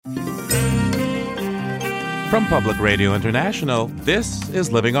From Public Radio International, this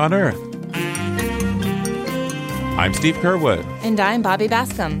is Living on Earth. I'm Steve Curwood. And I'm Bobby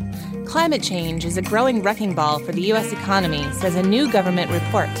Bascom. Climate change is a growing wrecking ball for the U.S. economy, says a new government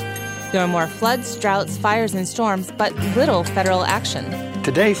report. There are more floods, droughts, fires, and storms, but little federal action.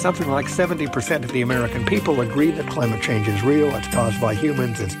 Today, something like 70% of the American people agree that climate change is real, it's caused by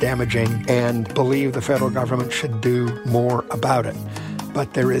humans, it's damaging, and believe the federal government should do more about it.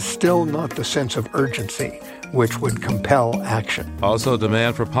 But there is still not the sense of urgency which would compel action. Also,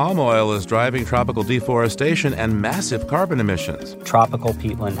 demand for palm oil is driving tropical deforestation and massive carbon emissions. Tropical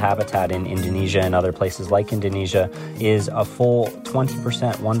peatland habitat in Indonesia and other places like Indonesia is a full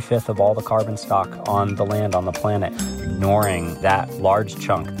 20%, one-fifth of all the carbon stock on the land on the planet. Ignoring that large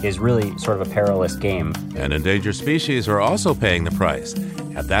chunk is really sort of a perilous game. And endangered species are also paying the price.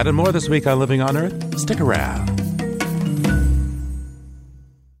 Have that and more this week on Living on Earth. Stick around.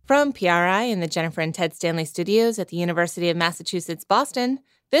 From PRI in the Jennifer and Ted Stanley studios at the University of Massachusetts, Boston,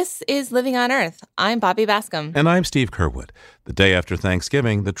 this is Living on Earth. I'm Bobby Bascom. And I'm Steve Curwood. The day after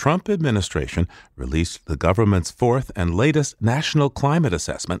Thanksgiving, the Trump administration released the government's fourth and latest national climate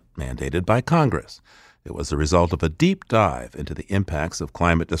assessment mandated by Congress. It was the result of a deep dive into the impacts of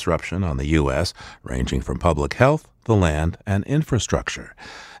climate disruption on the U.S., ranging from public health, the land, and infrastructure.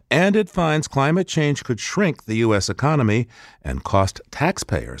 And it finds climate change could shrink the U.S. economy and cost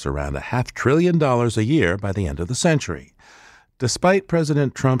taxpayers around $500 billion a year by the end of the century. Despite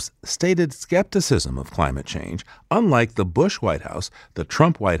President Trump's stated skepticism of climate change, unlike the Bush White House, the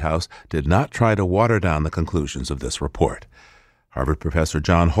Trump White House did not try to water down the conclusions of this report. Harvard professor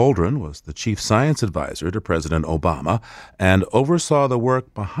John Holdren was the chief science advisor to President Obama and oversaw the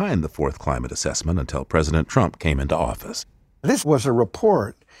work behind the fourth climate assessment until President Trump came into office. This was a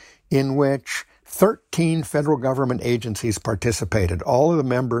report in which 13 federal government agencies participated, all of the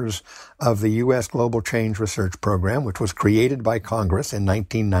members of the U.S. Global Change Research Program, which was created by Congress in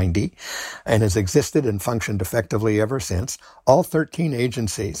 1990 and has existed and functioned effectively ever since. All 13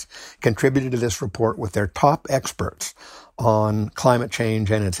 agencies contributed to this report with their top experts on climate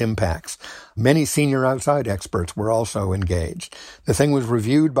change and its impacts. Many senior outside experts were also engaged. The thing was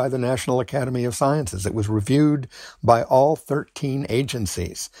reviewed by the National Academy of Sciences. It was reviewed by all 13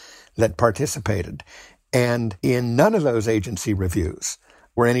 agencies that participated. And in none of those agency reviews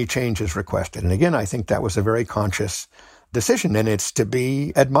were any changes requested. And again, I think that was a very conscious decision, and it's to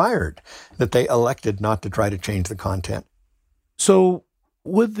be admired that they elected not to try to change the content. So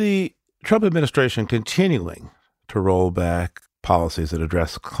with the Trump administration continuing to roll back policies that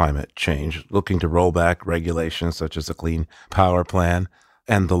address climate change, looking to roll back regulations such as the Clean Power Plan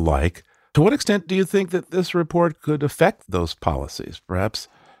and the like, to what extent do you think that this report could affect those policies, perhaps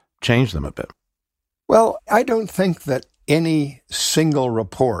change them a bit? Well, I don't think that any single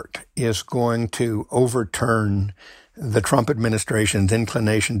report is going to overturn the Trump administration's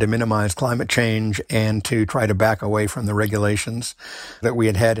inclination to minimize climate change and to try to back away from the regulations that we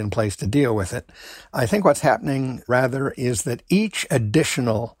had in place to deal with it. I think what's happening, rather, is that each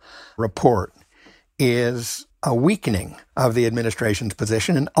additional report is a weakening of the administration's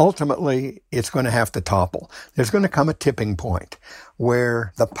position, and ultimately it's going to have to topple. There's going to come a tipping point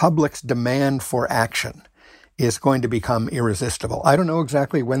where the public's demand for action is going to become irresistible. I don't know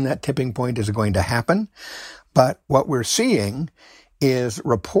exactly when that tipping point is going to happen, but what we're seeing is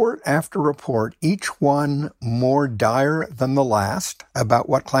report after report, each one more dire than the last about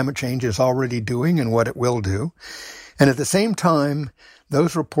what climate change is already doing and what it will do. And at the same time,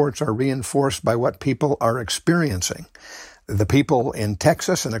 those reports are reinforced by what people are experiencing. The people in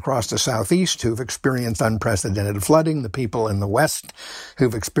Texas and across the Southeast who've experienced unprecedented flooding, the people in the West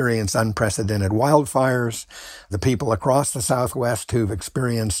who've experienced unprecedented wildfires, the people across the Southwest who've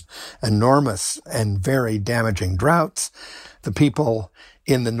experienced enormous and very damaging droughts, the people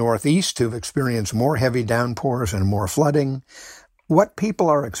in the Northeast who've experienced more heavy downpours and more flooding. What people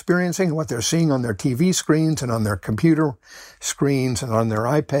are experiencing, what they're seeing on their TV screens and on their computer screens and on their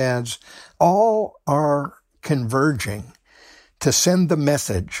iPads, all are converging to send the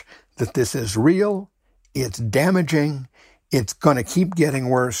message that this is real, it's damaging, it's going to keep getting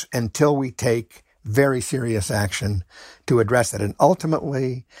worse until we take very serious action to address it. And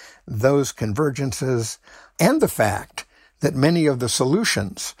ultimately, those convergences and the fact that many of the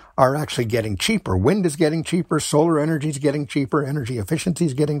solutions are actually getting cheaper. Wind is getting cheaper, solar energy is getting cheaper, energy efficiency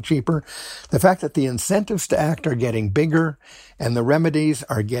is getting cheaper. The fact that the incentives to act are getting bigger and the remedies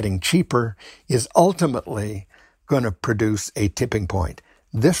are getting cheaper is ultimately going to produce a tipping point.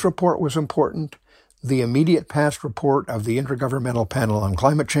 This report was important. the immediate past report of the Intergovernmental Panel on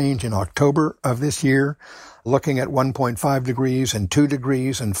Climate Change in October of this year, looking at 1.5 degrees and 2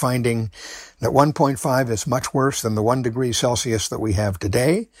 degrees and finding that 1.5 is much worse than the 1 degree Celsius that we have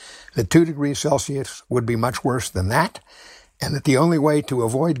today, that 2 degrees Celsius would be much worse than that, and that the only way to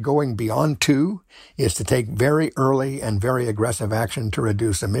avoid going beyond 2 is to take very early and very aggressive action to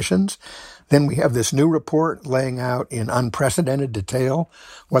reduce emissions. Then we have this new report laying out in unprecedented detail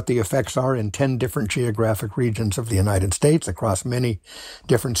what the effects are in 10 different geographic regions of the United States across many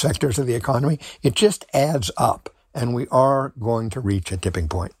different sectors of the economy. It just adds up, and we are going to reach a tipping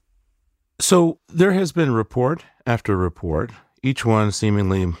point. So there has been report after report, each one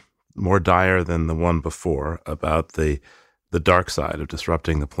seemingly more dire than the one before, about the dark side of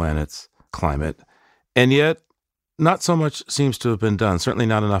disrupting the planet's climate. And yet, not so much seems to have been done. Certainly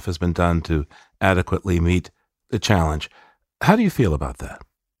not enough has been done to adequately meet the challenge. How do you feel about that?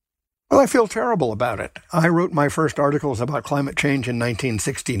 Well, I feel terrible about it. I wrote my first articles about climate change in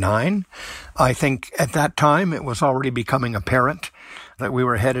 1969. I think at that time it was already becoming apparent that we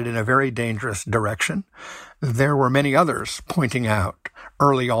were headed in a very dangerous direction. There were many others pointing out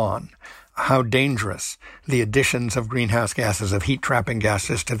early on how dangerous the additions of greenhouse gases, of heat-trapping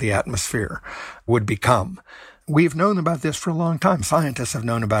gases to the atmosphere would become. We've known about this for a long time. Scientists have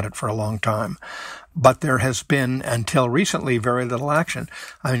known about it for a long time. But there has been, until recently, very little action.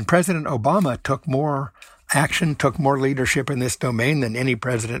 I mean, President Obama took more action, took more leadership in this domain than any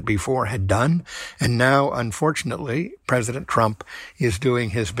president before had done. And now, unfortunately, President Trump is doing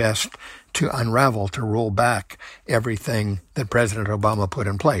his best to unravel, to roll back everything that President Obama put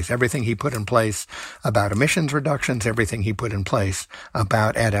in place. Everything he put in place about emissions reductions, everything he put in place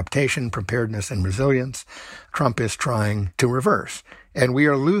about adaptation, preparedness, and resilience, Trump is trying to reverse. And we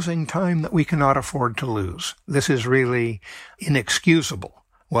are losing time that we cannot afford to lose. This is really inexcusable,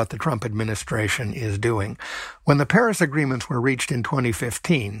 what the Trump administration is doing. When the Paris agreements were reached in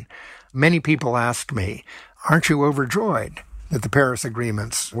 2015, many people asked me, aren't you overjoyed that the Paris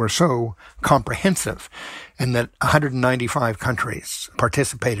agreements were so comprehensive and that 195 countries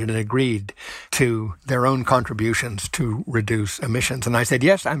participated and agreed to their own contributions to reduce emissions? And I said,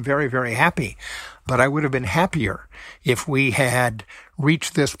 yes, I'm very, very happy. But I would have been happier if we had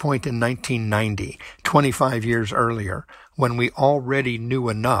reached this point in 1990, 25 years earlier, when we already knew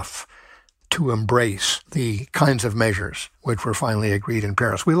enough to embrace the kinds of measures which were finally agreed in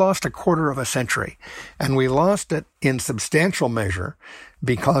Paris. We lost a quarter of a century, and we lost it in substantial measure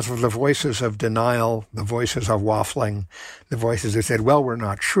because of the voices of denial, the voices of waffling, the voices who said, well, we're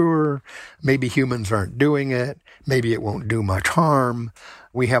not sure, maybe humans aren't doing it, maybe it won't do much harm,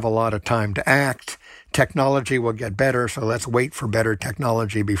 we have a lot of time to act, technology will get better, so let's wait for better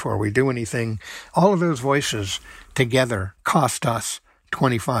technology before we do anything. All of those voices together cost us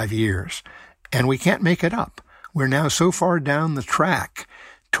 25 years, and we can't make it up. We're now so far down the track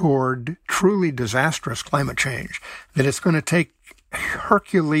toward truly disastrous climate change that it's going to take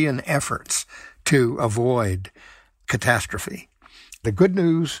Herculean efforts to avoid catastrophe. The good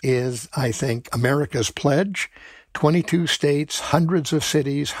news is, I think, America's pledge, 22 states, hundreds of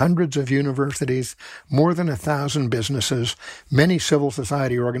cities, hundreds of universities, more than 1,000 businesses, many civil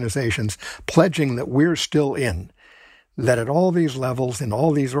society organizations pledging that we're still in. That at all these levels, in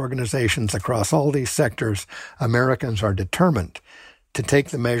all these organizations, across all these sectors, Americans are determined to take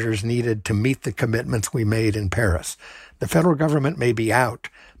the measures needed to meet the commitments we made in Paris. The federal government may be out,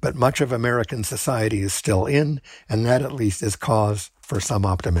 but much of American society is still in, and that at least is cause for some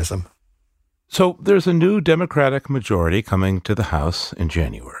optimism. So there's a new Democratic majority coming to the House in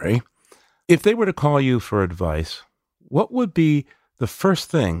January. If they were to call you for advice, what would be the first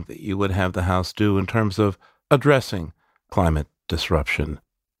thing that you would have the House do in terms of addressing climate disruption?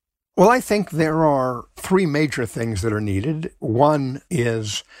 Well, I think there are three major things that are needed. One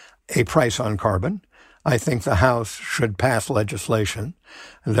is a price on carbon. I think the House should pass legislation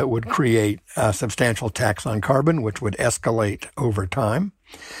that would create a substantial tax on carbon, which would escalate over time.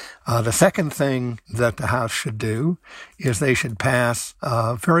 The second thing that the House should do is they should pass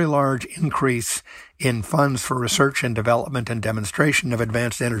a very large increase in funds for research and development and demonstration of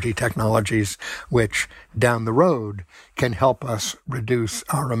advanced energy technologies, which down the road can help us reduce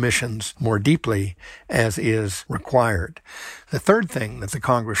our emissions more deeply as is required. The third thing that the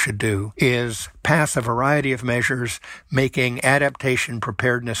Congress should do is pass a variety of measures making adaptation,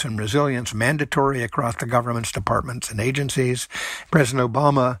 preparedness, and resilience mandatory across the government's departments and agencies. President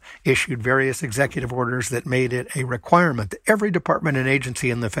Obama issued various executive orders that made it a requirement that every department and agency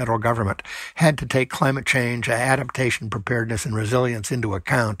in the federal government had to take climate change, adaptation, preparedness, and resilience into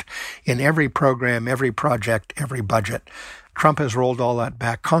account in every program, every project, every budget. Trump has rolled all that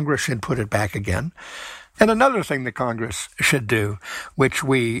back. Congress should put it back again. And another thing that Congress should do, which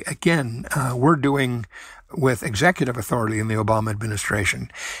we, again, we're doing with executive authority in the Obama administration,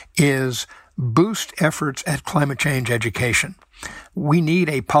 is boost efforts at climate change education. We need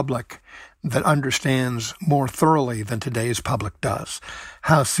a public that understands more thoroughly than today's public does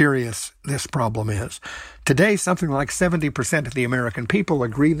how serious this problem is. Today, something like 70% of the American people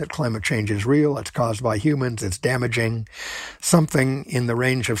agree that climate change is real, it's caused by humans, it's damaging. Something in the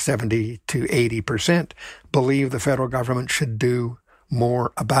range of 70 to 80% believe the federal government should do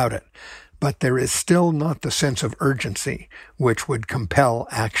more about it. But there is still not the sense of urgency which would compel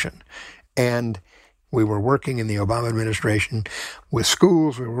action. And we were working in the Obama administration with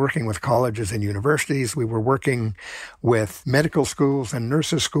schools. We were working with colleges and universities. We were working with medical schools and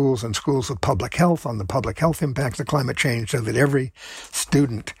nurses' schools and schools of public health on the public health impacts of climate change so that every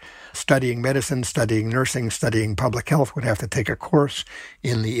student studying medicine, studying nursing, studying public health would have to take a course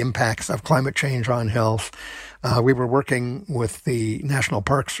in the impacts of climate change on health. We were working with the National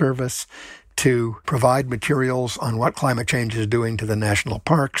Park Service to provide materials on what climate change is doing to the national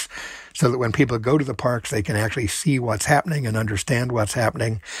parks so that when people go to the parks, they can actually see what's happening and understand what's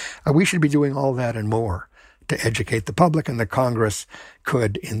happening. We should be doing all that and more to educate the public, and the Congress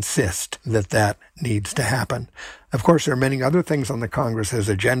could insist that that needs to happen. Of course, there are many other things on the Congress's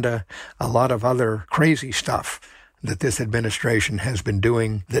agenda, a lot of other crazy stuff that this administration has been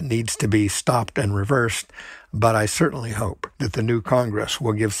doing that needs to be stopped and reversed. But I certainly hope that the new Congress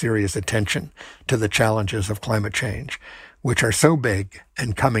will give serious attention to the challenges of climate change, which are so big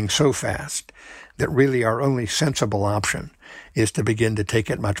and coming so fast that really our only sensible option is to begin to take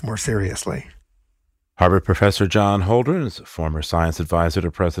it much more seriously. Harvard professor John Holdren is former science advisor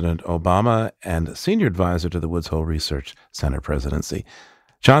to President Obama and senior advisor to the Woods Hole Research Center presidency.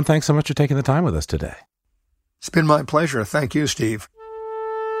 John, thanks so much for taking the time with us today. It's been my pleasure. Thank you, Steve.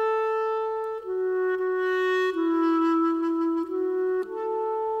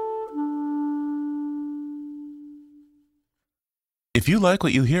 If you like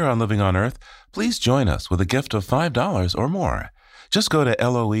what you hear on Living on Earth, please join us with a gift of $5 or more. Just go to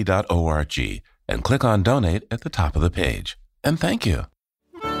loe.org and click on Donate at the top of the page. And thank you.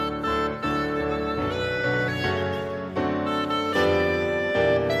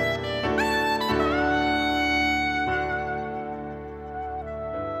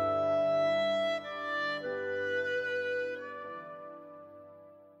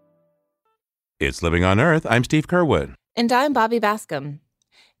 It's Living on Earth. I'm Steve Curwood. And I'm Bobby Bascom.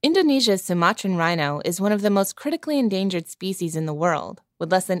 Indonesia's Sumatran rhino is one of the most critically endangered species in the world,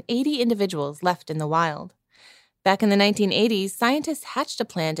 with less than 80 individuals left in the wild. Back in the 1980s, scientists hatched a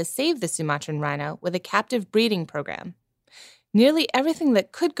plan to save the Sumatran rhino with a captive breeding program. Nearly everything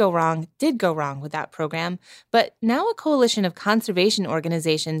that could go wrong did go wrong with that program, but now a coalition of conservation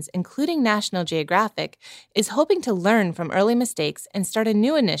organizations, including National Geographic, is hoping to learn from early mistakes and start a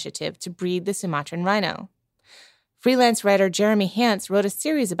new initiative to breed the Sumatran rhino. Freelance writer Jeremy Hance wrote a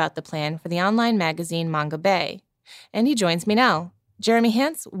series about the plan for the online magazine Manga Bay, and he joins me now. Jeremy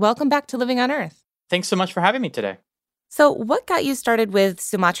Hance, welcome back to Living on Earth. Thanks so much for having me today. So what got you started with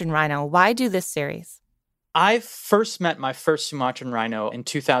Sumatran rhino? Why do this series? I first met my first Sumatran rhino in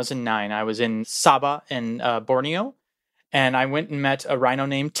 2009. I was in Sabah in Borneo, and I went and met a rhino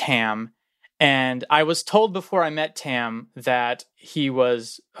named Tam. And I was told before I met Tam that he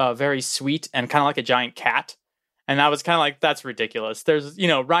was very sweet and kind of like a giant cat. And I was kind of like, that's ridiculous.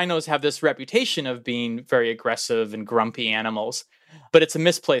 Rhinos have this reputation of being very aggressive and grumpy animals, but it's a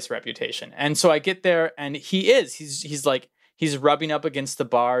misplaced reputation. And so I get there and he's rubbing up against the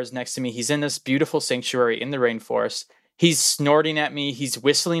bars next to me. He's in this beautiful sanctuary in the rainforest. He's snorting at me. He's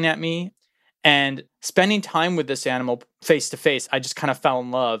whistling at me. And spending time with this animal face to face, I just kind of fell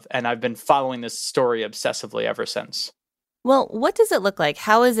in love. And I've been following this story obsessively ever since. Well, what does it look like?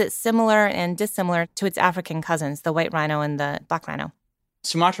 How is it similar and dissimilar to its African cousins, the white rhino and the black rhino?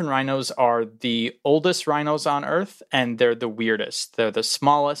 Sumatran rhinos are the oldest rhinos on Earth, and they're the weirdest. They're the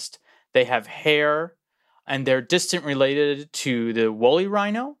smallest. They have hair, and they're distant related to the woolly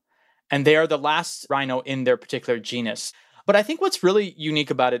rhino, and they are the last rhino in their particular genus. But I think what's really unique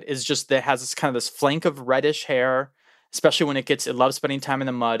about it is just that it has this flank of reddish hair, especially when it loves spending time in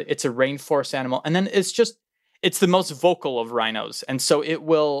the mud. It's a rainforest animal, and then it's the most vocal of rhinos, and so it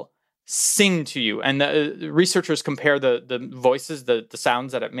will sing to you. And the researchers compare the voices, the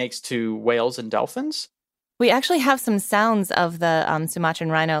sounds that it makes to whales and dolphins. We actually have some sounds of the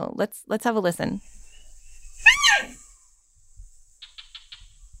Sumatran rhino. Let's have a listen.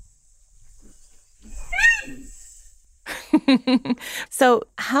 So,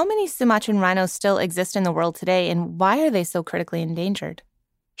 how many Sumatran rhinos still exist in the world today, and why are they so critically endangered?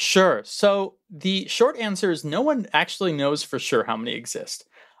 Sure. So the short answer is no one actually knows for sure how many exist.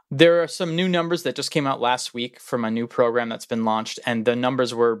 There are some new numbers that just came out last week from a new program that's been launched, and the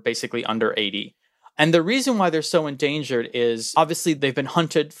numbers were basically under 80. And the reason why they're so endangered is obviously they've been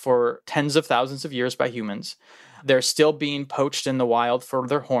hunted for tens of thousands of years by humans. They're still being poached in the wild for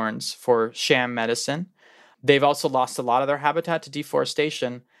their horns, for sham medicine. They've also lost a lot of their habitat to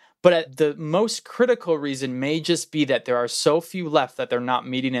deforestation. But the most critical reason may just be that there are so few left that they're not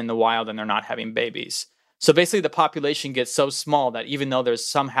meeting in the wild and they're not having babies. So basically, the population gets so small that even though there's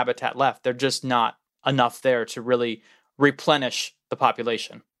some habitat left, they're just not enough there to really replenish the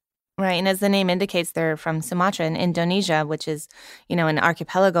population. Right, and as the name indicates, they're from Sumatra in Indonesia, which is, an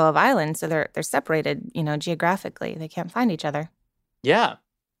archipelago of islands. So they're separated, geographically. They can't find each other. Yeah.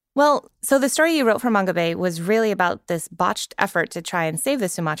 Well, so the story you wrote for Manga Bay was really about this botched effort to try and save the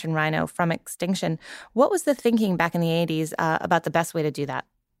Sumatran rhino from extinction. What was the thinking back in the 80s about the best way to do that?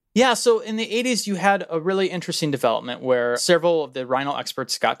 Yeah, so in the 80s, you had a really interesting development where several of the rhino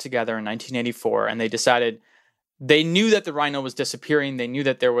experts got together in 1984 and they decided they knew that the rhino was disappearing. They knew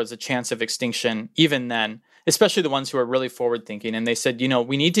that there was a chance of extinction even then, especially the ones who are really forward thinking. And they said,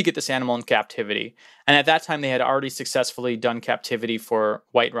 we need to get this animal in captivity. And at that time, they had already successfully done captivity for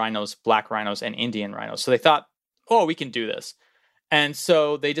white rhinos, black rhinos, and Indian rhinos. So they thought, we can do this. And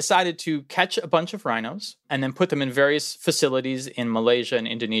so they decided to catch a bunch of rhinos and then put them in various facilities in Malaysia and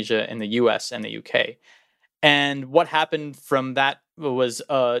Indonesia and the US and the UK. And what happened from that was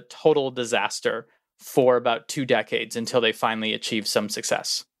a total disaster for about 2 decades until they finally achieved some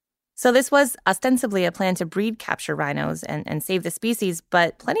success. So this was ostensibly a plan to breed capture rhinos and save the species,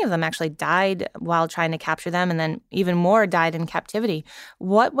 but plenty of them actually died while trying to capture them, and then even more died in captivity.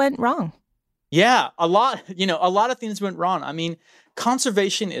 What went wrong? Yeah, a lot of things went wrong. I mean,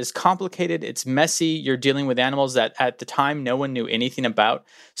 conservation is complicated. It's messy. You're dealing with animals that at the time no one knew anything about.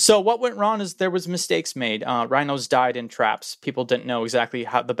 So what went wrong is there was mistakes made. Rhinos died in traps. People didn't know exactly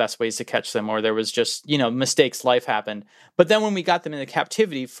how the best ways to catch them, or there was just, mistakes. Life happened. But then when we got them into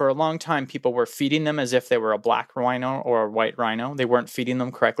captivity, for a long time, people were feeding them as if they were a black rhino or a white rhino. They weren't feeding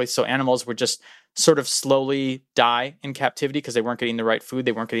them correctly. So animals would just sort of slowly die in captivity because they weren't getting the right food.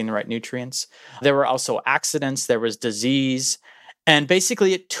 They weren't getting the right nutrients. There were also accidents. There was disease. And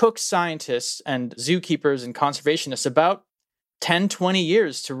basically, it took scientists and zookeepers and conservationists about 10, 20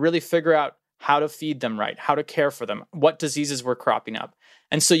 years to really figure out how to feed them right, how to care for them, what diseases were cropping up.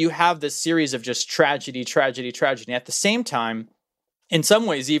 And so you have this series of just tragedy, tragedy, tragedy. At the same time, in some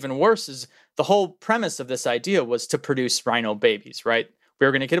ways, even worse is the whole premise of this idea was to produce rhino babies, right? We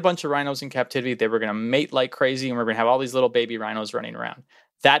were going to get a bunch of rhinos in captivity. They were going to mate like crazy, and we were going to have all these little baby rhinos running around.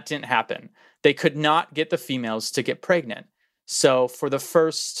 That didn't happen. They could not get the females to get pregnant. So for the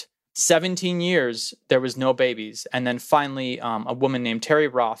first 17 years, there was no babies. And then finally, a woman named Terry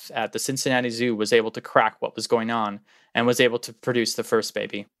Roth at the Cincinnati Zoo was able to crack what was going on and was able to produce the first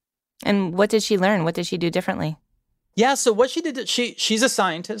baby. And what did she learn? What did she do differently? Yeah, so what she did, she's a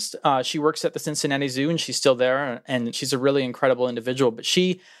scientist. She works at the Cincinnati Zoo, and she's still there. And she's a really incredible individual. But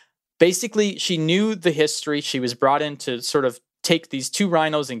she knew the history. She was brought in to sort of take these 2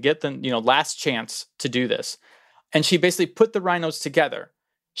 rhinos and get them, last chance to do this. And she basically put the rhinos together.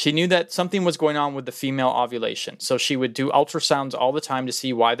 She knew that something was going on with the female ovulation. So she would do ultrasounds all the time to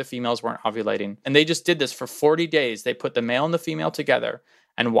see why the females weren't ovulating. And they just did this for 40 days. They put the male and the female together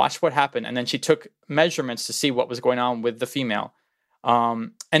and watched what happened. And then she took measurements to see what was going on with the female.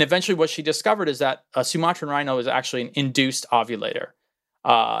 And eventually what she discovered is that a Sumatran rhino is actually an induced ovulator.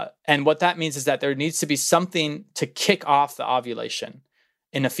 And what that means is that there needs to be something to kick off the ovulation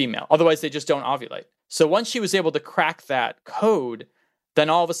in a female. Otherwise, they just don't ovulate. So once she was able to crack that code, then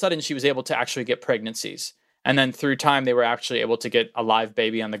all of a sudden she was able to actually get pregnancies. And then through time, they were actually able to get a live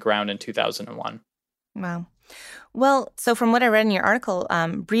baby on the ground in 2001. Wow. Well, so from what I read in your article,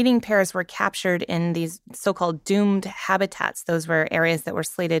 breeding pairs were captured in these so-called doomed habitats. Those were areas that were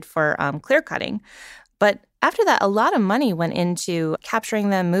slated for clear cutting. But after that, a lot of money went into capturing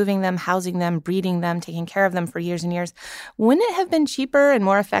them, moving them, housing them, breeding them, taking care of them for years and years. Wouldn't it have been cheaper and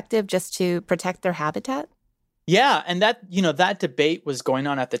more effective just to protect their habitat? Yeah, and that debate was going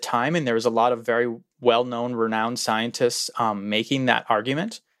on at the time, and there was a lot of very well-known, renowned scientists making that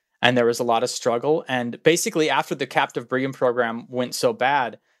argument, and there was a lot of struggle. And basically, after the captive breeding program went so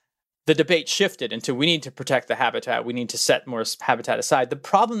bad, the debate shifted into we need to protect the habitat. We need to set more habitat aside. The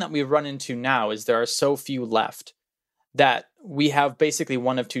problem that we've run into now is there are so few left that we have basically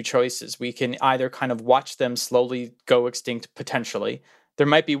one of 2 choices. We can either kind of watch them slowly go extinct potentially. There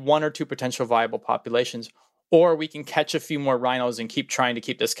might be 1 or 2 potential viable populations, or we can catch a few more rhinos and keep trying to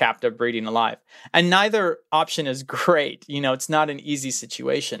keep this captive breeding alive. And neither option is great. It's not an easy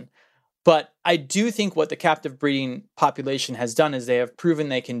situation. But I do think what the captive breeding population has done is they have proven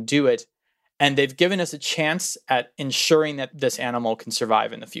they can do it. And they've given us a chance at ensuring that this animal can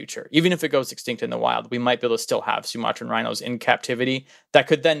survive in the future. Even if it goes extinct in the wild, we might be able to still have Sumatran rhinos in captivity that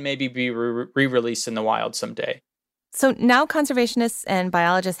could then maybe be re-released in the wild someday. So now conservationists and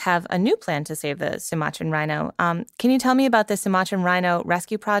biologists have a new plan to save the Sumatran rhino. Can you tell me about the Sumatran Rhino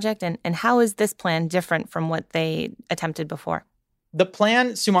Rescue Project and how is this plan different from what they attempted before? The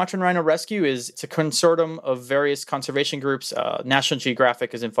plan, Sumatran Rhino Rescue, it's a consortium of various conservation groups. National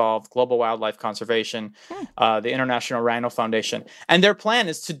Geographic is involved, Global Wildlife Conservation, the International Rhino Foundation. And their plan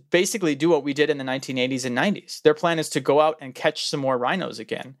is to basically do what we did in the 1980s and 90s. Their plan is to go out and catch some more rhinos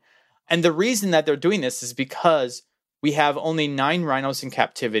again. And the reason that they're doing this is because we have only 9 rhinos in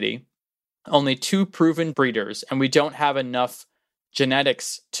captivity, only 2 proven breeders, and we don't have enough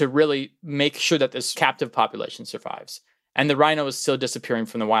genetics to really make sure that this captive population survives. And the rhino is still disappearing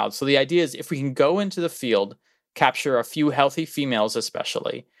from the wild. So the idea is if we can go into the field, capture a few healthy females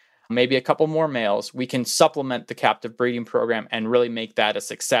especially, maybe a couple more males, we can supplement the captive breeding program and really make that a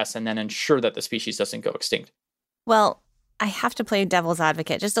success and then ensure that the species doesn't go extinct. Well, I have to play devil's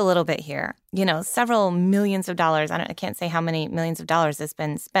advocate just a little bit here. Several millions of dollars, I can't say how many millions of dollars has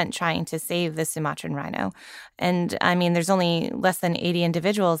been spent trying to save the Sumatran rhino. And there's only less than 80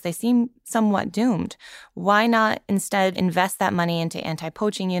 individuals. They seem somewhat doomed. Why not instead invest that money into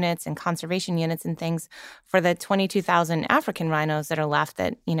anti-poaching units and conservation units and things for the 22,000 African rhinos that are left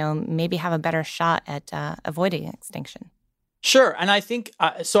that, maybe have a better shot at avoiding extinction? Sure. And I think,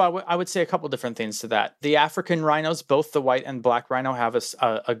 I would say a couple different things to that. The African rhinos, both the white and black rhino, have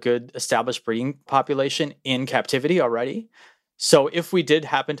a good established breeding population in captivity already. So if we did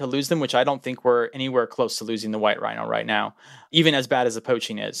happen to lose them, which I don't think we're anywhere close to losing the white rhino right now, even as bad as the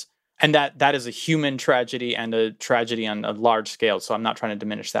poaching is, and that is a human tragedy and a tragedy on a large scale, so I'm not trying to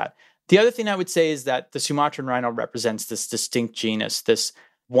diminish that. The other thing I would say is that the Sumatran rhino represents this distinct genus, this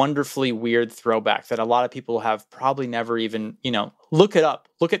wonderfully weird throwback that a lot of people have probably never even, look it up.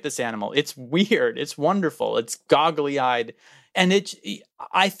 Look at this animal. It's weird. It's wonderful. It's goggly-eyed. And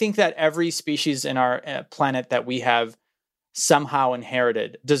I think that every species in our planet that we have somehow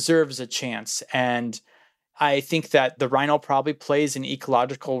inherited deserves a chance. And I think that the rhino probably plays an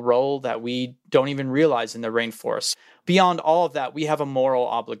ecological role that we don't even realize in the rainforest. Beyond all of that, we have a moral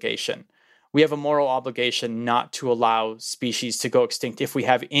obligation. We have a moral obligation not to allow species to go extinct if we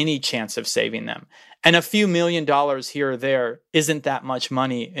have any chance of saving them. And a few $1 million here or there isn't that much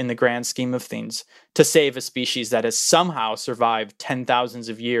money in the grand scheme of things to save a species that has somehow survived 10,000s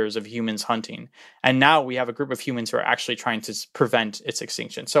of years of humans hunting. And now we have a group of humans who are actually trying to prevent its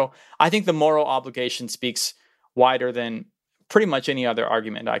extinction. So I think the moral obligation speaks wider than pretty much any other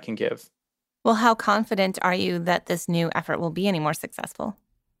argument I can give. Well, how confident are you that this new effort will be any more successful?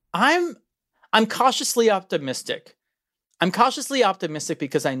 I'm cautiously optimistic. I'm cautiously optimistic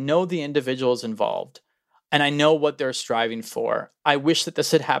because I know the individuals involved and I know what they're striving for. I wish that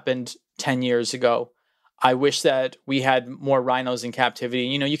this had happened 10 years ago. I wish that we had more rhinos in captivity.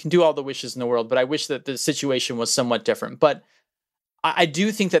 You can do all the wishes in the world, but I wish that the situation was somewhat different. But I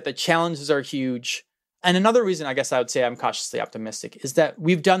do think that the challenges are huge. And another reason I guess I would say I'm cautiously optimistic is that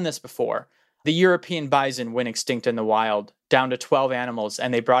we've done this before. The European bison went extinct in the wild, down to 12 animals,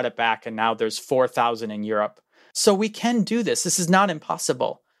 and they brought it back, and now there's 4,000 in Europe. So we can do this. This is not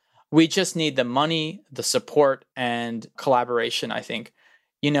impossible. We just need the money, the support, and collaboration, I think.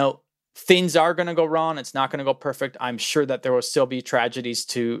 Things are going to go wrong. It's not going to go perfect. I'm sure that there will still be tragedies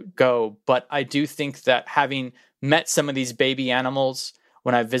to go. But I do think that having met some of these baby animals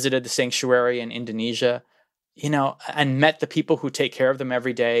when I visited the sanctuary in Indonesia, and met the people who take care of them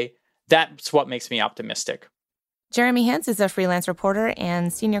every day, that's what makes me optimistic. Jeremy Hance is a freelance reporter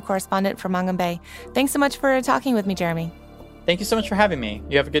and senior correspondent for Morecambe Bay. Thanks so much for talking with me, Jeremy. Thank you so much for having me.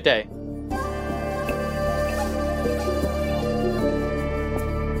 You have a good day.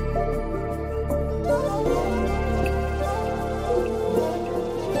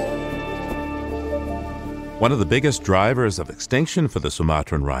 One of the biggest drivers of extinction for the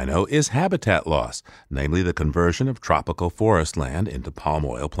Sumatran rhino is habitat loss, namely the conversion of tropical forest land into palm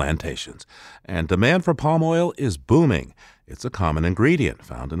oil plantations. And demand for palm oil is booming. It's a common ingredient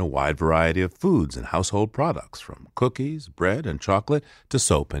found in a wide variety of foods and household products, from cookies, bread, and chocolate to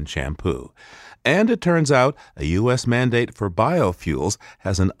soap and shampoo. And it turns out a U.S. mandate for biofuels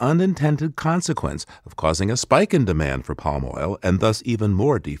has an unintended consequence of causing a spike in demand for palm oil and thus even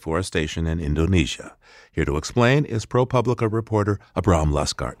more deforestation in Indonesia. Here to explain is ProPublica reporter Abram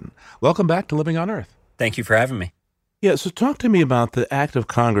Lustgarten. Welcome back to Living on Earth. Thank you for having me. Yeah, so talk to me about the act of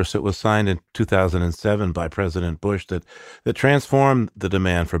Congress that was signed in 2007 by President Bush that transformed the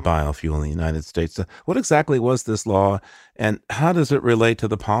demand for biofuel in the United States. What exactly was this law, and how does it relate to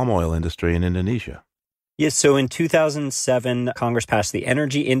the palm oil industry in Indonesia? Yes, so in 2007, Congress passed the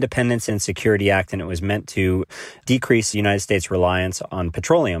Energy Independence and Security Act, and it was meant to decrease the United States' reliance on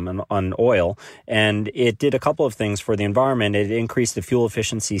petroleum and on oil. And it did a couple of things for the environment. It increased the fuel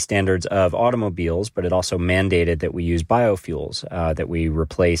efficiency standards of automobiles, but it also mandated that we use biofuels, that we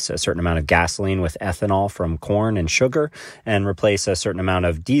replace a certain amount of gasoline with ethanol from corn and sugar, and replace a certain amount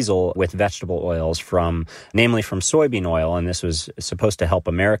of diesel with vegetable oils namely from soybean oil. And this was supposed to help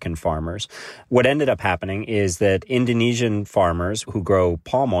American farmers. What ended up happening is that Indonesian farmers who grow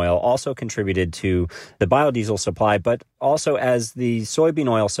palm oil also contributed to the biodiesel supply, but also as the soybean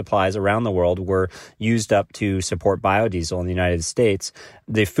oil supplies around the world were used up to support biodiesel in the United States,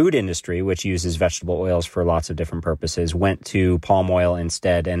 the food industry, which uses vegetable oils for lots of different purposes, went to palm oil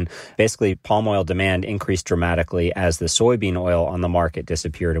instead. And basically, palm oil demand increased dramatically as the soybean oil on the market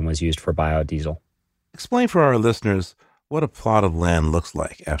disappeared and was used for biodiesel. Explain for our listeners what a plot of land looks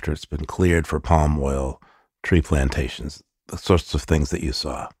like after it's been cleared for palm oil tree plantations, the sorts of things that you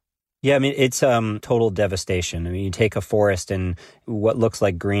saw. Yeah, I mean, it's total devastation. I mean, you take a forest and what looks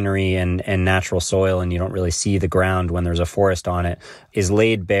like greenery and natural soil, and you don't really see the ground when there's a forest on it, is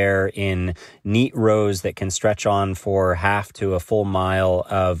laid bare in neat rows that can stretch on for half to a full mile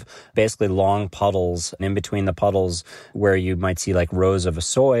of basically long puddles. And in between the puddles, where you might see like rows of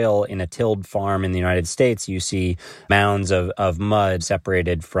soil in a tilled farm in the United States, you see mounds of mud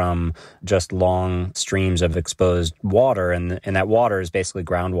separated from just long streams of exposed water. And that water is basically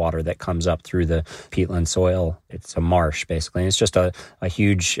groundwater that comes up through the peatland soil. It's a marsh, basically. And it's just a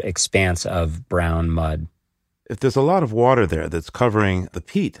huge expanse of brown mud. If there's a lot of water there that's covering the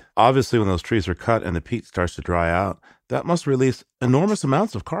peat, obviously when those trees are cut and the peat starts to dry out, that must release enormous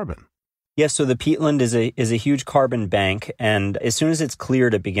amounts of carbon. Yes, so the peatland is a huge carbon bank, and as soon as it's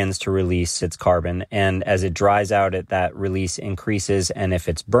cleared, it begins to release its carbon, and as it dries out, that release increases, and if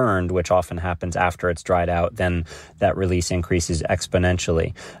it's burned, which often happens after it's dried out, then that release increases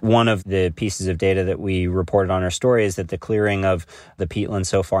exponentially. One of the pieces of data that we reported on our story is that the clearing of the peatland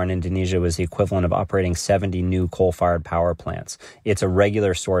so far in Indonesia was the equivalent of operating 70 new coal-fired power plants. It's a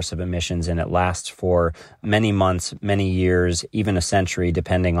regular source of emissions, and it lasts for many months, many years, even a century,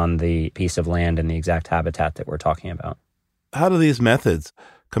 depending on the piece of land and the exact habitat that we're talking about. How do these methods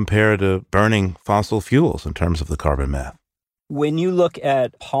compare to burning fossil fuels in terms of the carbon math? When you look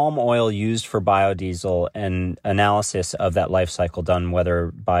at palm oil used for biodiesel and analysis of that life cycle done whether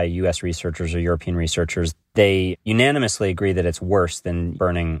by U.S. researchers or European researchers, they unanimously agree that it's worse than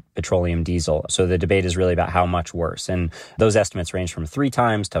burning petroleum diesel. So the debate is really about how much worse. And those estimates range from 3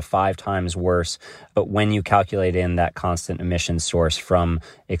 times to 5 times worse. But when you calculate in that constant emissions source from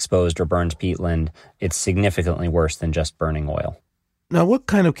exposed or burned peatland, it's significantly worse than just burning oil. Now, what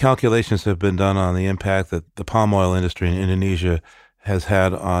kind of calculations have been done on the impact that the palm oil industry in Indonesia has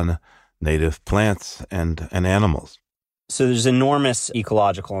had on native plants and animals? So there's enormous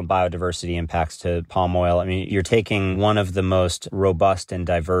ecological and biodiversity impacts to palm oil. I mean, you're taking one of the most robust and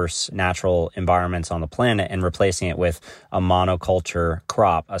diverse natural environments on the planet and replacing it with a monoculture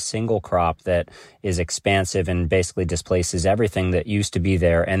crop, a single crop that is expansive and basically displaces everything that used to be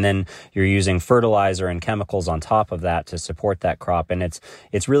there. And then you're using fertilizer and chemicals on top of that to support that crop. And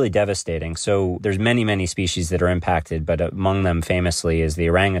it's really devastating. So there's many, many species that are impacted, but among them famously is the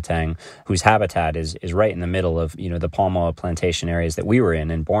orangutan, whose habitat is right in the middle of, the palm oil plantation areas that we were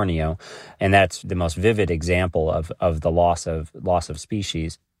in Borneo. And that's the most vivid example of the loss of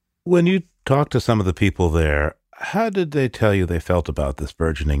species. When you talked to some of the people there, how did they tell you they felt about this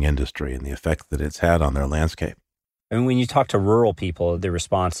burgeoning industry and the effect that it's had on their landscape? I mean, when you talk to rural people, the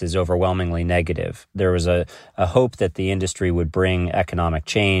response is overwhelmingly negative. There was a hope that the industry would bring economic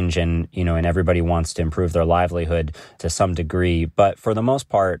change and everybody wants to improve their livelihood to some degree. But for the most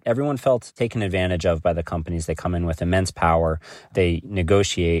part, everyone felt taken advantage of by the companies. They come in with immense power. They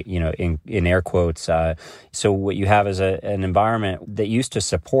negotiate, in air quotes. So what you have is an environment that used to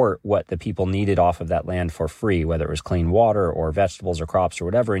support what the people needed off of that land for free, whether it was clean water or vegetables or crops or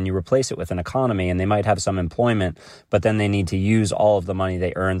whatever, and you replace it with an economy and they might have some employment, but then they need to use all of the money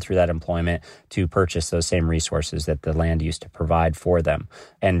they earn through that employment to purchase those same resources that the land used to provide for them.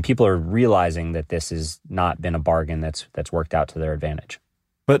 And people are realizing that this has not been a bargain that's worked out to their advantage.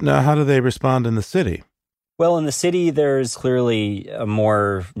 But now how do they respond in the city? Well, in the city, there's clearly a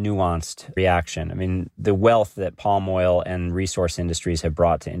more nuanced reaction. I mean, the wealth that palm oil and resource industries have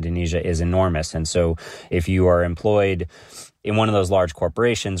brought to Indonesia is enormous. And so if you are employed in one of those large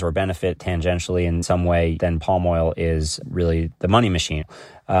corporations or benefit tangentially in some way, then palm oil is really the money machine.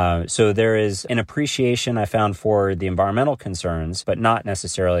 So there is an appreciation I found for the environmental concerns, but not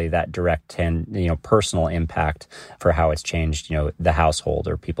necessarily that direct and personal impact for how it's changed the household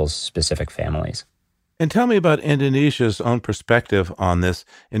or people's specific families. And tell me about Indonesia's own perspective on this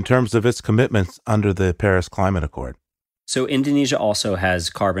in terms of its commitments under the Paris Climate Accord. So Indonesia also has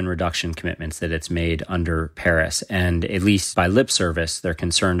carbon reduction commitments that it's made under Paris. And at least by lip service, they're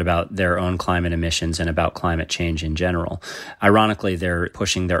concerned about their own climate emissions and about climate change in general. Ironically, they're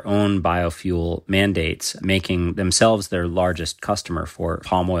pushing their own biofuel mandates, making themselves their largest customer for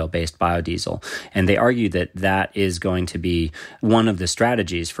palm oil-based biodiesel. And they argue that that is going to be one of the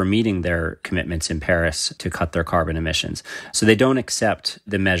strategies for meeting their commitments in Paris to cut their carbon emissions. So they don't accept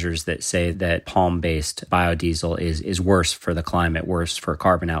the measures that say that palm-based biodiesel is worse for the climate, worse for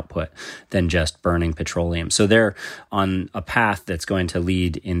carbon output than just burning petroleum. So they're on a path that's going to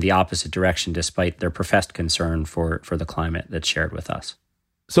lead in the opposite direction, despite their professed concern for the climate that's shared with us.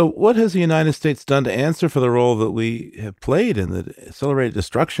 So what has the United States done to answer for the role that we have played in the accelerated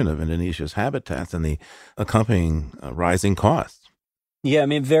destruction of Indonesia's habitats and the accompanying rising costs? Yeah,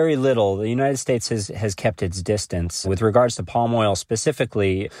 very little. The United States has kept its distance. With regards to palm oil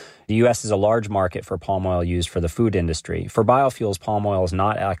specifically, the U.S. is a large market for palm oil used for the food industry. For biofuels, palm oil is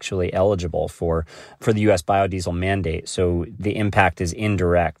not actually eligible for the U.S. biodiesel mandate, so the impact is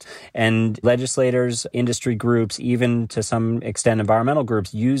indirect. And legislators, industry groups, even to some extent environmental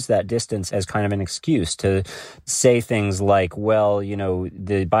groups, use that distance as kind of an excuse to say things like, well,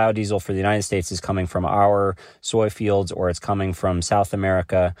 the biodiesel for the United States is coming from our soy fields or it's coming from South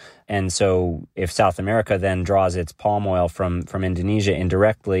America. And so if South America then draws its palm oil from Indonesia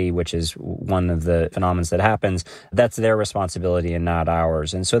indirectly, which is one of the phenomena that happens, that's their responsibility and not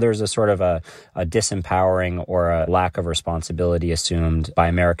ours. And so there's a sort of a disempowering or a lack of responsibility assumed by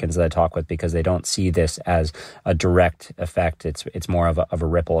Americans that I talk with because they don't see this as a direct effect. It's more of a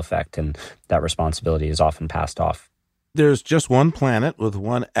ripple effect, and that responsibility is often passed off. There's just one planet with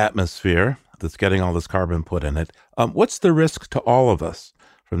one atmosphere that's getting all this carbon put in it. What's the risk to all of us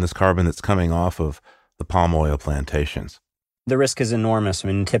from this carbon that's coming off of the palm oil plantations? The risk is enormous.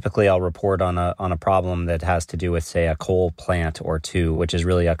 Typically I'll report on a problem that has to do with, say, a coal plant or two, which is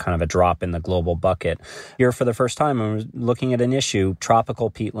really a kind of a drop in the global bucket. Here, for the first time, I'm looking at an issue,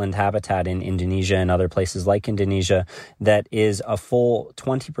 tropical peatland habitat in Indonesia and other places like Indonesia, that is a full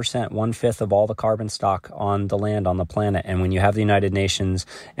 20%, one-fifth of all the carbon stock on the land on the planet. And when you have the United Nations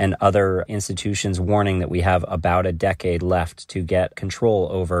and other institutions warning that we have about a decade left to get control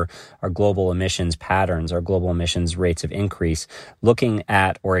over our global emissions patterns, our global emissions rates of increase, looking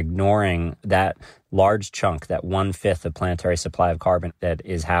at or ignoring that large chunk, that one-fifth of planetary supply of carbon that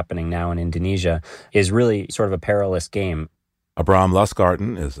is happening now in Indonesia, is really sort of a perilous game. Abram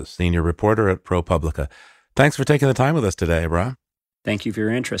Lustgarten is a senior reporter at ProPublica. Thanks for taking the time with us today, Abram. Thank you for your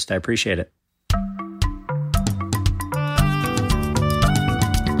interest. I appreciate it.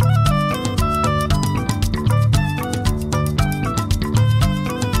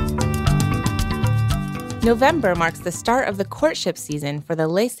 November marks the start of the courtship season for the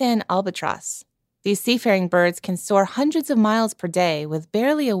Laysan albatross. These seafaring birds can soar hundreds of miles per day with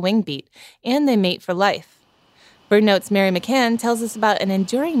barely a wing beat, and they mate for life. BirdNote's Mary McCann tells us about an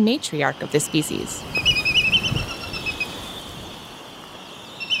enduring matriarch of this species.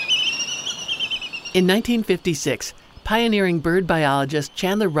 In 1956, pioneering bird biologist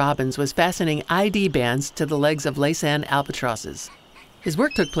Chandler Robbins was fastening ID bands to the legs of Laysan albatrosses. His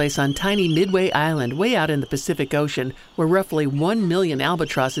work took place on tiny Midway Island way out in the Pacific Ocean, where roughly 1 million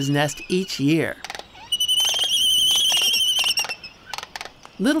albatrosses nest each year.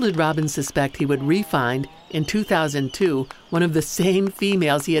 Little did Robbins suspect he would re-find, in 2002, one of the same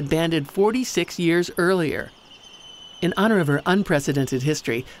females he had banded 46 years earlier. In honor of her unprecedented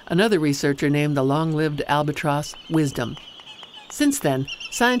history, another researcher named the long-lived albatross Wisdom. Since then,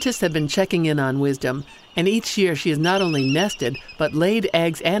 scientists have been checking in on Wisdom, and each year she has not only nested, but laid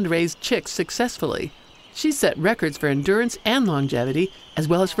eggs and raised chicks successfully. She's set records for endurance and longevity, as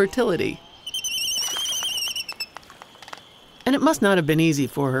well as fertility. And it must not have been easy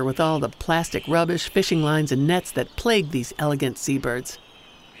for her with all the plastic rubbish, fishing lines, and nets that plague these elegant seabirds.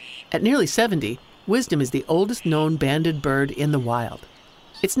 At nearly 70, Wisdom is the oldest known banded bird in the wild.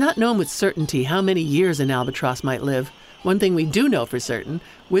 It's not known with certainty how many years an albatross might live. One thing we do know for certain,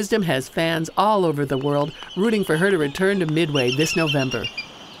 Wisdom has fans all over the world rooting for her to return to Midway this November.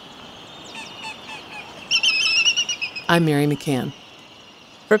 I'm Mary McCann.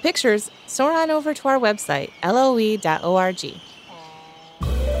 For pictures, soar on over to our website, loe.org.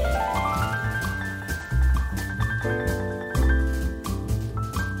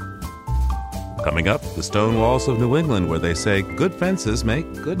 Coming up, the stone walls of New England, where they say good fences make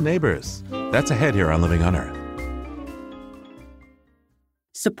good neighbors. That's ahead here on Living on Earth.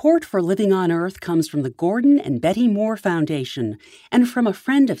 Support for Living on Earth comes from the Gordon and Betty Moore Foundation and from a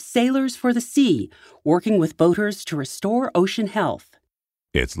friend of Sailors for the Sea, working with boaters to restore ocean health.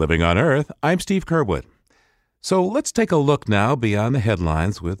 It's Living on Earth. I'm Steve Curwood. So let's take a look now beyond the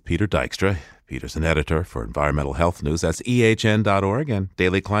headlines with Peter Dykstra. Peter's an editor for Environmental Health News. That's ehn.org and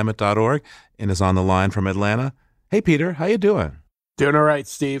dailyclimate.org, and is on the line from Atlanta. Hey, Peter, how you doing? Doing all right,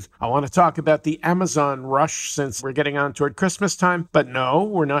 Steve. I want to talk about the Amazon rush since we're getting on toward Christmas time. But no,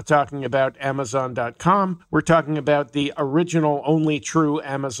 we're not talking about Amazon.com. We're talking about the original, only true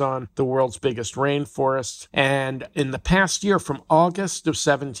Amazon, the world's biggest rainforest. And in the past year, from August of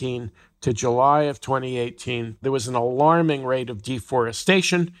 17 to July of 2018, there was an alarming rate of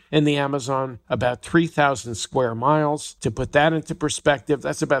deforestation in the Amazon, about 3,000 square miles. To put that into perspective,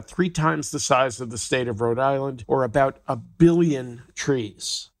 that's about 3 times the size of the state of Rhode Island, or about 1 billion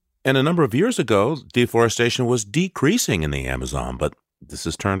trees. And a number of years ago, deforestation was decreasing in the Amazon, but this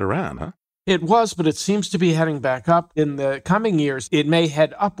has turned around, huh? It was, but it seems to be heading back up. In the coming years, it may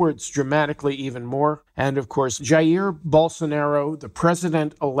head upwards dramatically even more. And of course, Jair Bolsonaro, the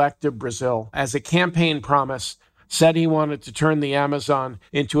president-elect of Brazil, as a campaign promise, said he wanted to turn the Amazon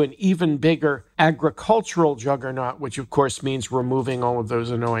into an even bigger agricultural juggernaut, which of course means removing all of those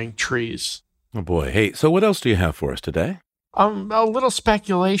annoying trees. Oh boy. Hey, so what else do you have for us today? A little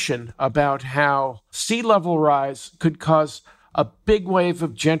speculation about how sea level rise could cause a big wave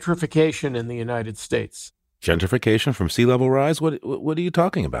of gentrification in the United States. Gentrification from sea level rise? What are you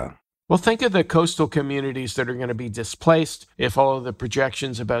talking about? Well, think of the coastal communities that are going to be displaced if all of the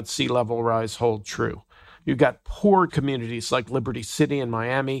projections about sea level rise hold true. You've got poor communities like Liberty City in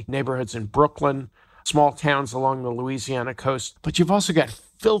Miami, neighborhoods in Brooklyn, small towns along the Louisiana coast. But you've also got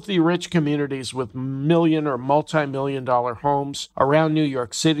filthy rich communities with million or multi-million-dollar homes around New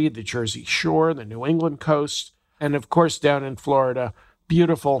York City, the Jersey Shore, the New England coast, and of course, down in Florida,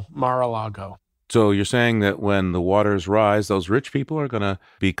 beautiful Mar-a-Lago. So you're saying that when the waters rise, those rich people are going to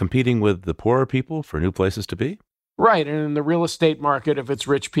be competing with the poorer people for new places to be? Right. And in the real estate market, if it's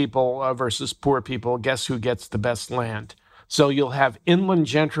rich people versus poor people, guess who gets the best land? So you'll have inland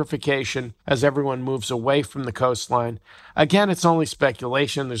gentrification as everyone moves away from the coastline. Again, it's only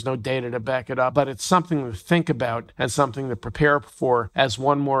speculation. There's no data to back it up, but it's something to think about and something to prepare for as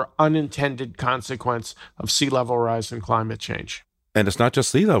one more unintended consequence of sea level rise and climate change. And it's not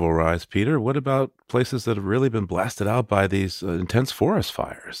just sea level rise, Peter. What about places that have really been blasted out by these intense forest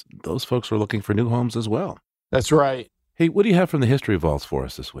fires? Those folks are looking for new homes as well. That's right. Hey, what do you have from the History Vaults for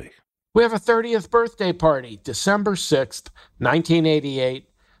us this week? We have a 30th birthday party, December 6th, 1988,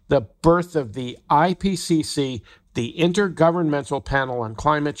 the birth of the IPCC, the Intergovernmental Panel on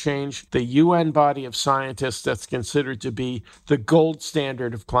Climate Change, the UN body of scientists that's considered to be the gold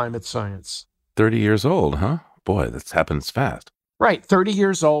standard of climate science. 30 years old, huh? Boy, that happens fast. Right, 30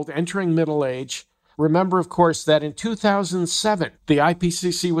 years old, entering middle age. Remember, of course, that in 2007, the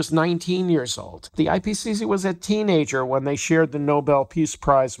IPCC was 19 years old. The IPCC was a teenager when they shared the Nobel Peace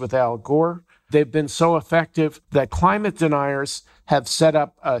Prize with Al Gore. They've been so effective that climate deniers have set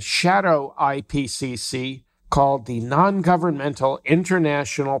up a shadow IPCC called the Non-Governmental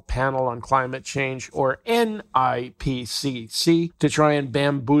International Panel on Climate Change, or NIPCC, to try and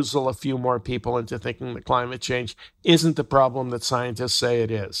bamboozle a few more people into thinking that climate change isn't the problem that scientists say it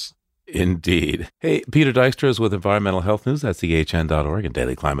is. Indeed. Hey, Peter Dykstra is with Environmental Health News. That's ehn.org and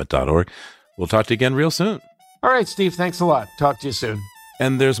dailyclimate.org. We'll talk to you again real soon. All right, Steve, thanks a lot. Talk to you soon.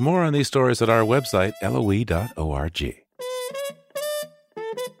 And there's more on these stories at our website, loe.org.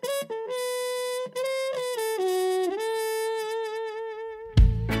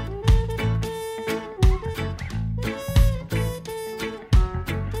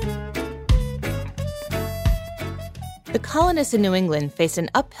 The colonists in New England faced an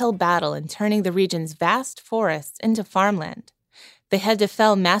uphill battle in turning the region's vast forests into farmland. They had to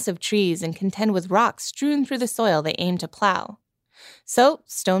fell massive trees and contend with rocks strewn through the soil they aimed to plow. So,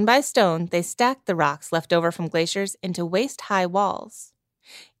 stone by stone, they stacked the rocks left over from glaciers into waist-high walls.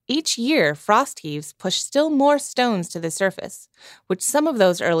 Each year, frost heaves pushed still more stones to the surface, which some of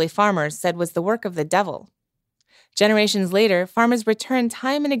those early farmers said was the work of the devil. Generations later, farmers returned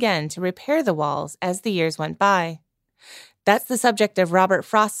time and again to repair the walls as the years went by. That's the subject of Robert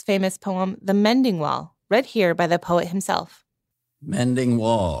Frost's famous poem, The Mending Wall, read here by the poet himself. Mending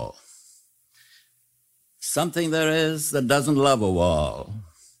wall. Something there is that doesn't love a wall,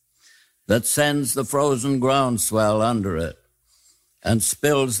 that sends the frozen groundswell under it, and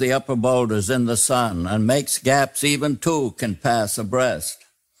spills the upper boulders in the sun, and makes gaps even two can pass abreast.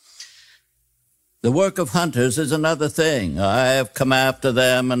 The work of hunters is another thing. I have come after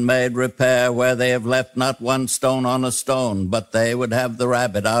them and made repair where they have left not one stone on a stone, but they would have the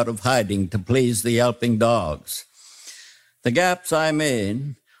rabbit out of hiding to please the yelping dogs. The gaps I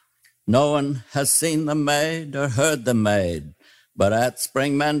mean, no one has seen them made or heard them made, but at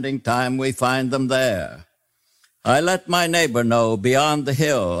spring mending time we find them there. I let my neighbor know beyond the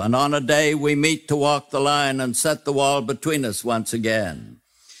hill, and on a day we meet to walk the line and set the wall between us once again.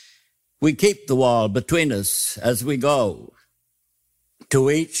 We keep the wall between us as we go. To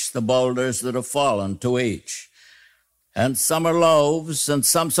each the boulders that have fallen, to each. And some are loaves, and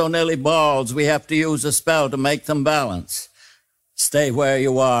some so nearly balls we have to use a spell to make them balance. Stay where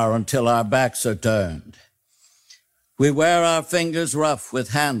you are until our backs are turned. We wear our fingers rough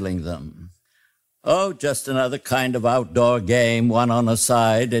with handling them. Oh, just another kind of outdoor game, one on a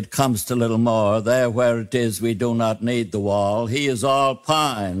side. It comes to little more. There where it is, we do not need the wall. He is all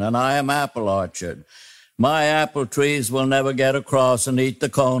pine, and I am apple orchard. My apple trees will never get across and eat the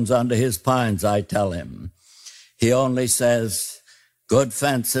cones under his pines, I tell him. He only says, good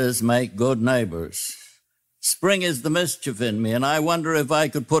fences make good neighbors. Spring is the mischief in me, and I wonder if I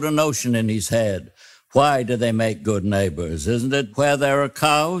could put a notion in his head. Why do they make good neighbors? Isn't it where there are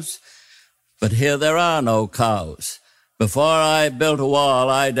cows? But here there are no cows. Before I built a wall,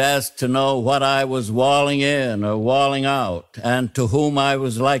 I'd ask to know what I was walling in or walling out, and to whom I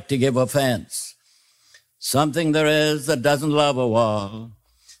was like to give offense. Something there is that doesn't love a wall,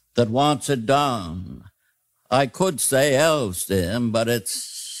 that wants it done. I could say elves to him, but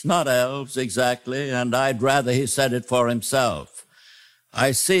it's not elves exactly, and I'd rather he said it for himself.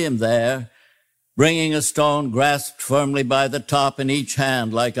 I see him there, bringing a stone grasped firmly by the top in each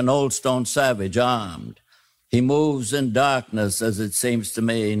hand like an old stone savage armed. He moves in darkness, as it seems to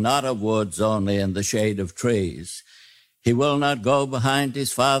me, not of woods only in the shade of trees. He will not go behind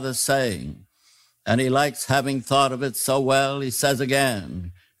his father's saying, and he likes having thought of it so well, he says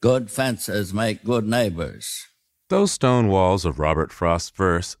again, good fences make good neighbors. Those stone walls of Robert Frost's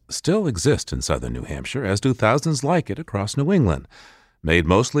verse still exist in southern New Hampshire, as do thousands like it across New England. Made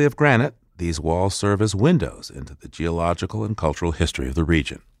mostly of granite, these walls serve as windows into the geological and cultural history of the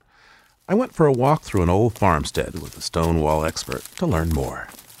region. I went for a walk through an old farmstead with a stone wall expert to learn more.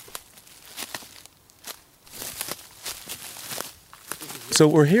 So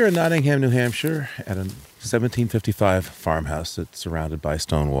we're here in Nottingham, New Hampshire, at a 1755 farmhouse that's surrounded by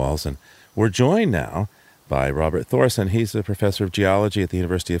stone walls, and we're joined now by Robert Thorson. He's a professor of geology at the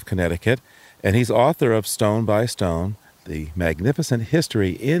University of Connecticut, and he's author of Stone by Stone, the magnificent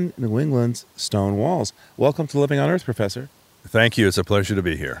history in New England's stone walls. Welcome to Living on Earth, Professor. Thank you. It's a pleasure to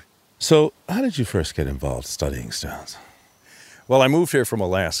be here. So, how did you first get involved studying stones? Well, I moved here from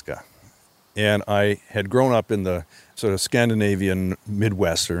Alaska, and I had grown up in the sort of Scandinavian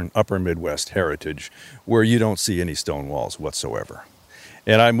Midwestern, upper Midwest heritage, where you don't see any stone walls whatsoever.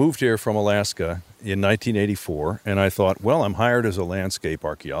 And I moved here from Alaska in 1984, and I thought, well, I'm hired as a landscape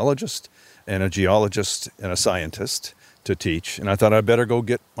archaeologist and a geologist and a scientist to teach, and I thought I'd better go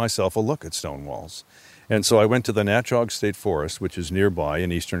get myself a look at stone walls. And so I went to the Natchog State Forest, which is nearby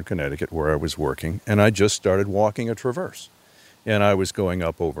in eastern Connecticut where I was working, and I just started walking a traverse. And I was going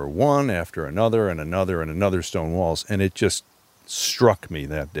up over one after another and another and another stone walls, and it just struck me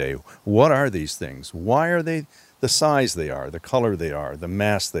that day. What are these things? Why are they the size they are, the color they are, the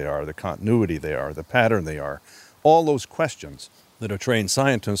mass they are, the continuity they are, the pattern they are? All those questions that a trained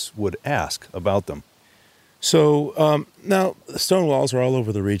scientist would ask about them. So now stone walls are all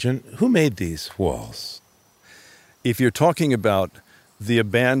over the region. Who made these walls? If you're talking about the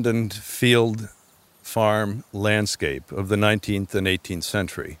abandoned field farm landscape of the 19th and 18th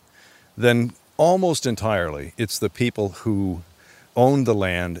century, then almost entirely it's the people who owned the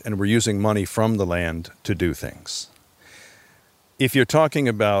land and were using money from the land to do things. If you're talking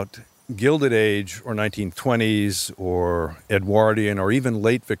about Gilded Age or 1920s or Edwardian or even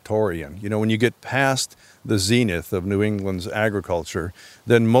late Victorian, when you get past the zenith of New England's agriculture,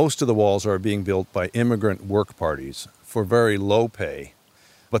 then most of the walls are being built by immigrant work parties for very low pay,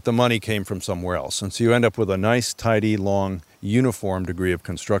 but the money came from somewhere else. And so you end up with a nice, tidy, long, uniform degree of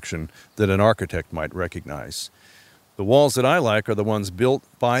construction that an architect might recognize. The walls that I like are the ones built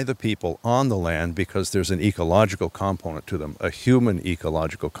by the people on the land because there's an ecological component to them, a human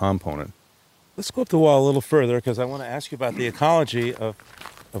ecological component. Let's go up the wall a little further because I want to ask you about the ecology of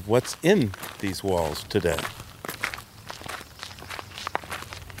what's in these walls today.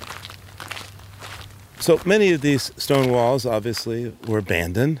 So many of these stone walls obviously were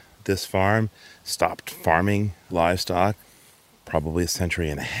abandoned. This farm stopped farming livestock probably a century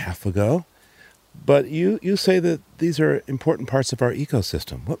and a half ago. But you say that these are important parts of our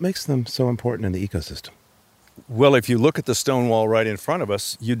ecosystem. What makes them so important in the ecosystem? Well, if you look at the stone wall right in front of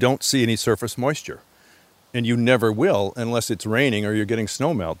us, you don't see any surface moisture. And you never will unless it's raining or you're getting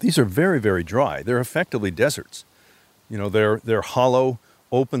snow melt. These are very, very dry. They're effectively deserts. They're hollow,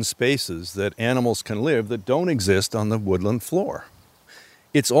 open spaces that animals can live that don't exist on the woodland floor.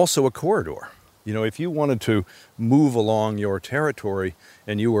 It's also a corridor. If you wanted to move along your territory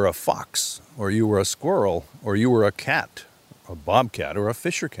and you were a fox or you were a squirrel or you were a cat, a bobcat or a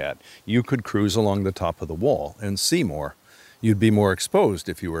fisher cat, you could cruise along the top of the wall and see more. You'd be more exposed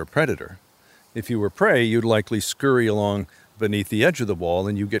if you were a predator. If you were prey, you'd likely scurry along beneath the edge of the wall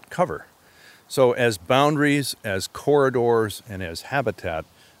and you get cover. So as boundaries, as corridors, and as habitat,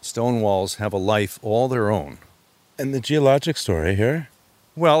 stone walls have a life all their own. And the geologic story here?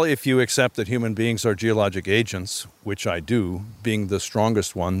 Well, if you accept that human beings are geologic agents, which I do, being the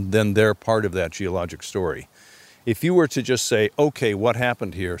strongest one, then they're part of that geologic story. If you were to just say, okay, what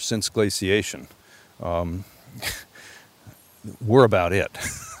happened here since glaciation? We're about it.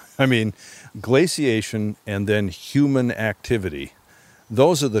 I mean, glaciation and then human activity,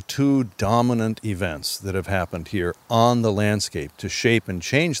 those are the two dominant events that have happened here on the landscape to shape and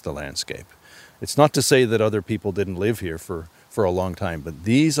change the landscape. It's not to say that other people didn't live here for a long time, but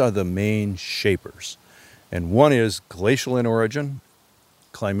these are the main shapers. And one is glacial in origin,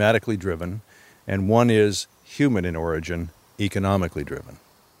 climatically driven, and one is human in origin, economically driven.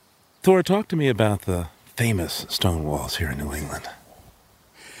 Thor, talk to me about the famous stone walls here in New England.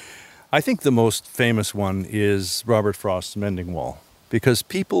 I think the most famous one is Robert Frost's Mending Wall, because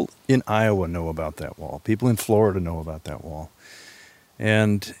people in Iowa know about that wall. People in Florida know about that wall.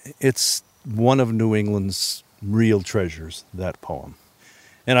 And it's one of New England's real treasures, that poem.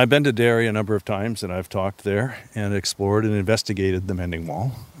 And I've been to Derry a number of times, and I've talked there and explored and investigated the Mending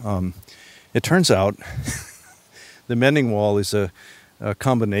Wall. It turns out the Mending Wall is a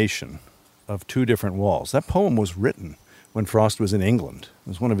combination of two different walls. That poem was written when Frost was in England. It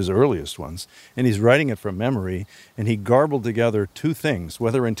was one of his earliest ones. And he's writing it from memory, and he garbled together two things,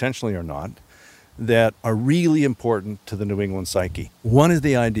 whether intentionally or not, that are really important to the New England psyche. One of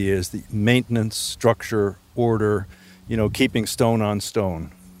the ideas, the maintenance, structure, order, keeping stone on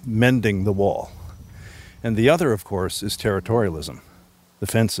stone, mending the wall. And the other, of course, is territorialism, the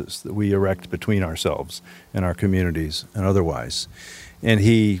fences that we erect between ourselves and our communities and otherwise. And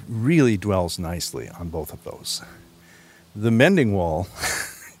he really dwells nicely on both of those. The Mending Wall,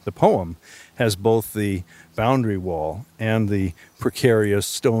 the poem, has both the boundary wall and the precarious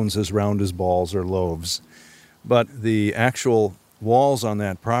stones as round as balls or loaves. But the actual walls on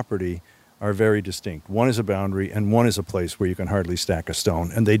that property are very distinct. One is a boundary and one is a place where you can hardly stack a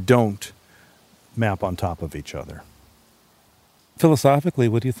stone, and they don't map on top of each other. Philosophically,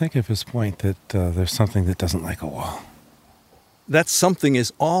 what do you think of his point that there's something that doesn't like a wall? That something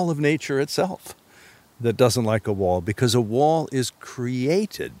is all of nature itself that doesn't like a wall, because a wall is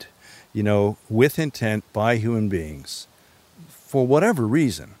created, with intent by human beings. For whatever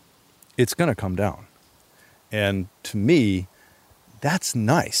reason, it's going to come down. And to me, that's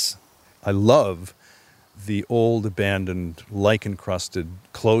nice. I love the old abandoned, lichen-crusted,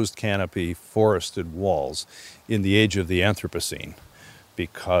 closed canopy, forested walls in the age of the Anthropocene,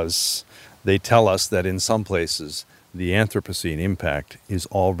 because they tell us that in some places the Anthropocene impact is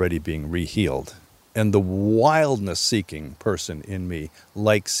already being rehealed. And the wildness-seeking person in me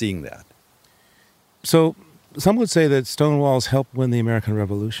likes seeing that. So some would say that stone walls helped win the American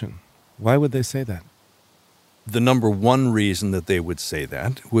Revolution. Why would they say that? The number one reason that they would say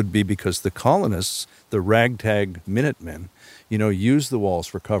that would be because the colonists, the ragtag Minutemen, used the walls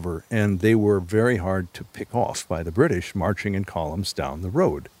for cover, and they were very hard to pick off by the British marching in columns down the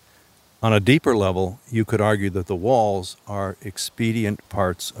road. On a deeper level, you could argue that the walls are expedient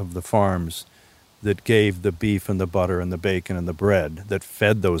parts of the farms that gave the beef and the butter and the bacon and the bread that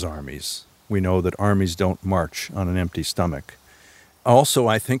fed those armies. We know that armies don't march on an empty stomach. Also,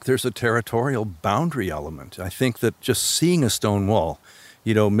 I think there's a territorial boundary element. I think that just seeing a stone wall,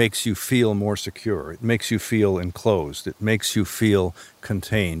 makes you feel more secure. It makes you feel enclosed. It makes you feel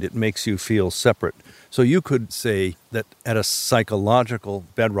contained. It makes you feel separate. So you could say that at a psychological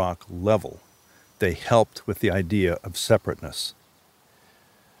bedrock level, they helped with the idea of separateness.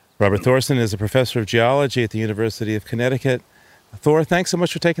 Robert Thorson is a professor of geology at the University of Connecticut. Thor, thanks so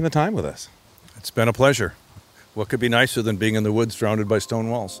much for taking the time with us. It's been a pleasure. What could be nicer than being in the woods surrounded by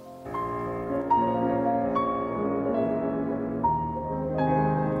stone walls?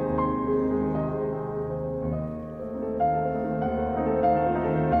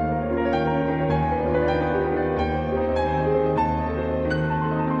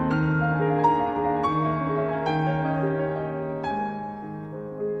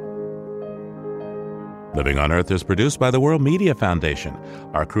 Living on Earth is produced by the World Media Foundation.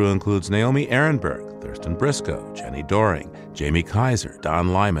 Our crew includes Naomi Ehrenberg, Thurston Briscoe, Jenny Doring, Jamie Kaiser,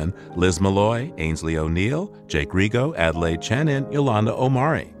 Don Lyman, Liz Malloy, Ainsley O'Neill, Jake Rigo, Adelaide Chen, and Yolanda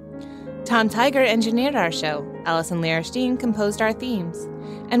Omari. Tom Tiger engineered our show. Allison Lierstein composed our themes.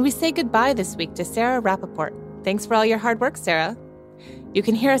 And we say goodbye this week to Sarah Rappaport. Thanks for all your hard work, Sarah. You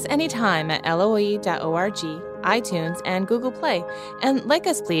can hear us anytime at LOE.org, iTunes, and Google Play. And like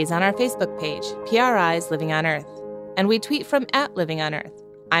us, please, on our Facebook page, PRI's Living on Earth. And we tweet from @LivingOnEarth.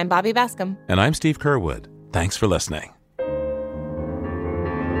 I'm Bobby Bascom. And I'm Steve Kerwood. Thanks for listening.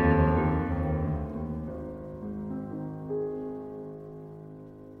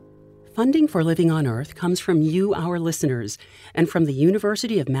 Funding for Living on Earth comes from you, our listeners, and from the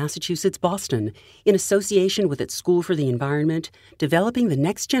University of Massachusetts, Boston, in association with its School for the Environment, developing the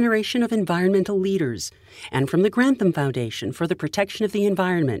next generation of environmental leaders, and from the Grantham Foundation for the Protection of the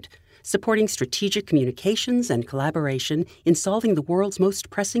Environment, supporting strategic communications and collaboration in solving the world's most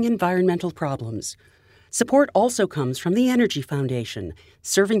pressing environmental problems. Support also comes from the Energy Foundation,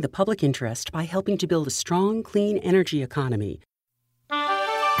 serving the public interest by helping to build a strong, clean energy economy.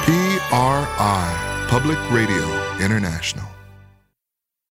 PRI, Public Radio International.